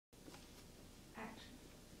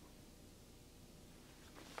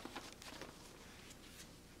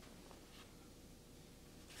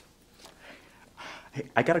Hey,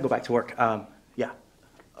 I gotta go back to work. Yeah.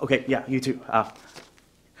 Okay, yeah, you too.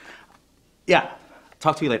 Yeah,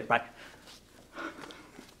 talk to you later. Bye.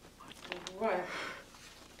 What?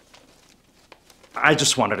 I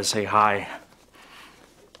just wanted to say hi.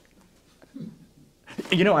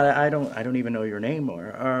 You know, I don't even know your name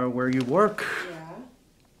or where you work. Yeah?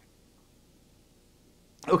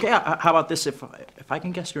 Okay, how about this? If I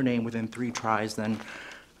can guess your name within 3 tries, then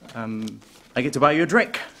I get to buy you a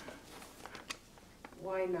drink.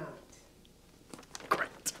 Why not?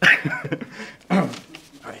 Great. All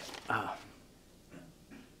right.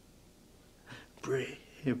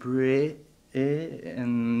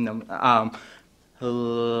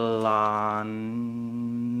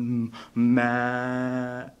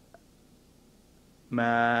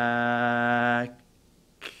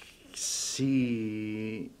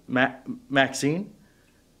 Maxine?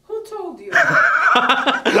 Who told you?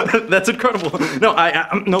 That's incredible. No,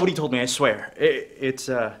 nobody told me, I swear. It's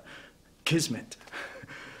kismet.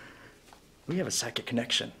 We have a psychic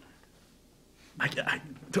connection.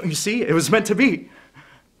 Don't you see? It was meant to be.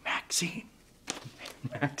 Maxine.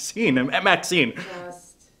 Maxine.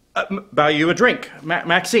 Just. Buy you a drink.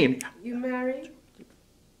 Maxine. You married?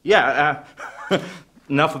 Yeah,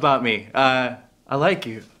 enough about me. I like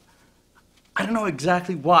you. I don't know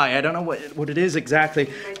exactly why. I don't know what it is exactly.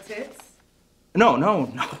 My tits?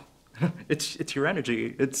 No. It's your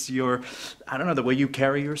energy. It's your, I don't know, the way you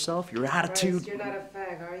carry yourself, your attitude. Christ, you're not a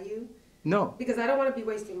fag, are you? No. Because I don't want to be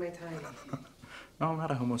wasting my time. No, I'm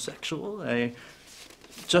not a homosexual. I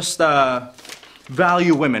just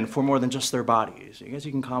value women for more than just their bodies. I guess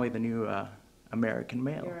you can call me the new American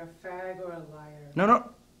male. You're a fag or a liar. No.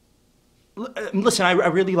 Listen, I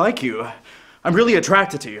really like you. I'm really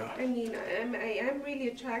attracted to you. I mean, I am really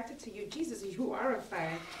attracted to you. Jesus, you are a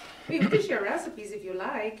fag. We can share recipes if you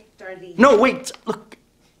like, Darlene. No, wait. Look,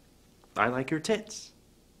 I like your tits.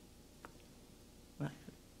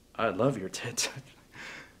 I love your tits.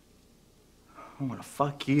 I want to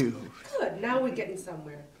fuck you. Good. Now we're getting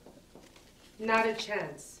somewhere. Not a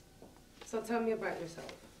chance. So tell me about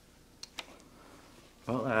yourself.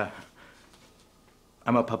 Well,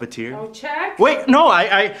 I'm a puppeteer. Oh, check. Wait, no,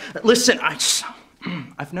 listen,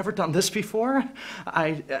 I've never done this before.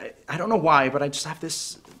 I don't know why, but I just have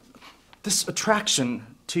this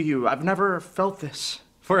attraction to you. I've never felt this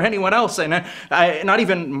for anyone else, and not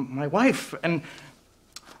even my wife. And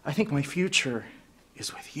I think my future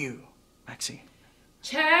is with you, Maxine.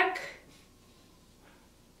 Check.